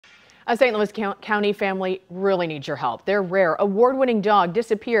A St. Louis County family really needs your help. Their rare, award-winning dog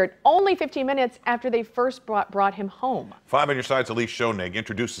disappeared only 15 minutes after they first brought him home. 5 on your side's Elise Schoenig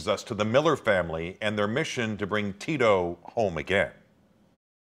introduces us to the Miller family and their mission to bring Tito home again.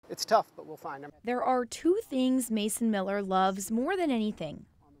 It's tough, but we'll find him. There are two things Mason Miller loves more than anything: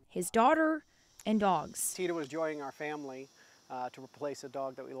 his daughter and dogs. Tito was joining our family to replace a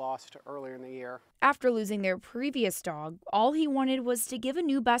dog that we lost earlier in the year. After losing their previous dog, all he wanted was to give a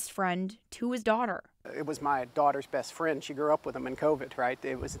new best friend to his daughter. It was my daughter's best friend. She grew up with him in COVID, right?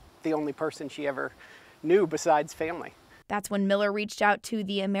 It was the only person she ever knew besides family. That's when Miller reached out to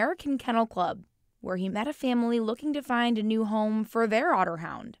the American Kennel Club, where he met a family looking to find a new home for their otter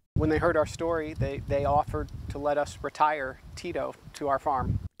hound. When they heard our story, they offered to let us retire Tito to our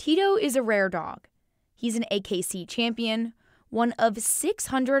farm. Tito is a rare dog. He's an AKC champion, one of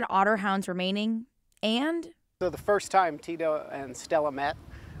 600 otter hounds remaining, and so the first time Tito and Stella met,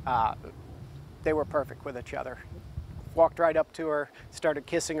 they were perfect with each other. Walked right up to her, started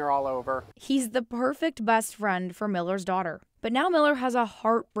kissing her all over. He's the perfect best friend for Miller's daughter. But now Miller has a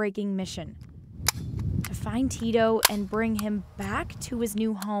heartbreaking mission: to find Tito and bring him back to his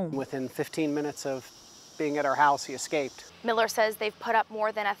new home. Within 15 minutes of being at our house, he escaped. Miller says they've put up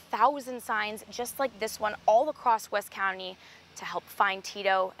more than 1,000 signs just like this one all across West County to help find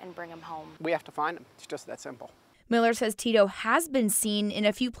Tito and bring him home. We have to find him. It's just that simple. Miller says Tito has been seen in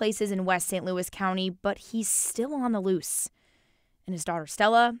a few places in West St. Louis County, but he's still on the loose. And his daughter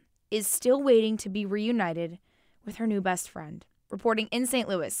Stella is still waiting to be reunited with her new best friend. Reporting in St.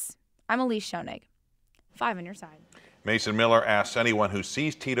 Louis, I'm Elise Schoenig. 5 on your side. Mason Miller asks anyone who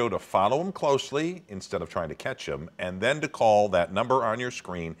sees Tito to follow him closely instead of trying to catch him, and then to call that number on your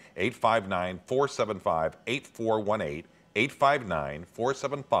screen, 859-475-8418,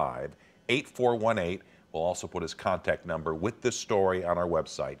 859-475-8418. We'll also put his contact number with this story on our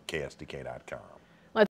website, ksdk.com.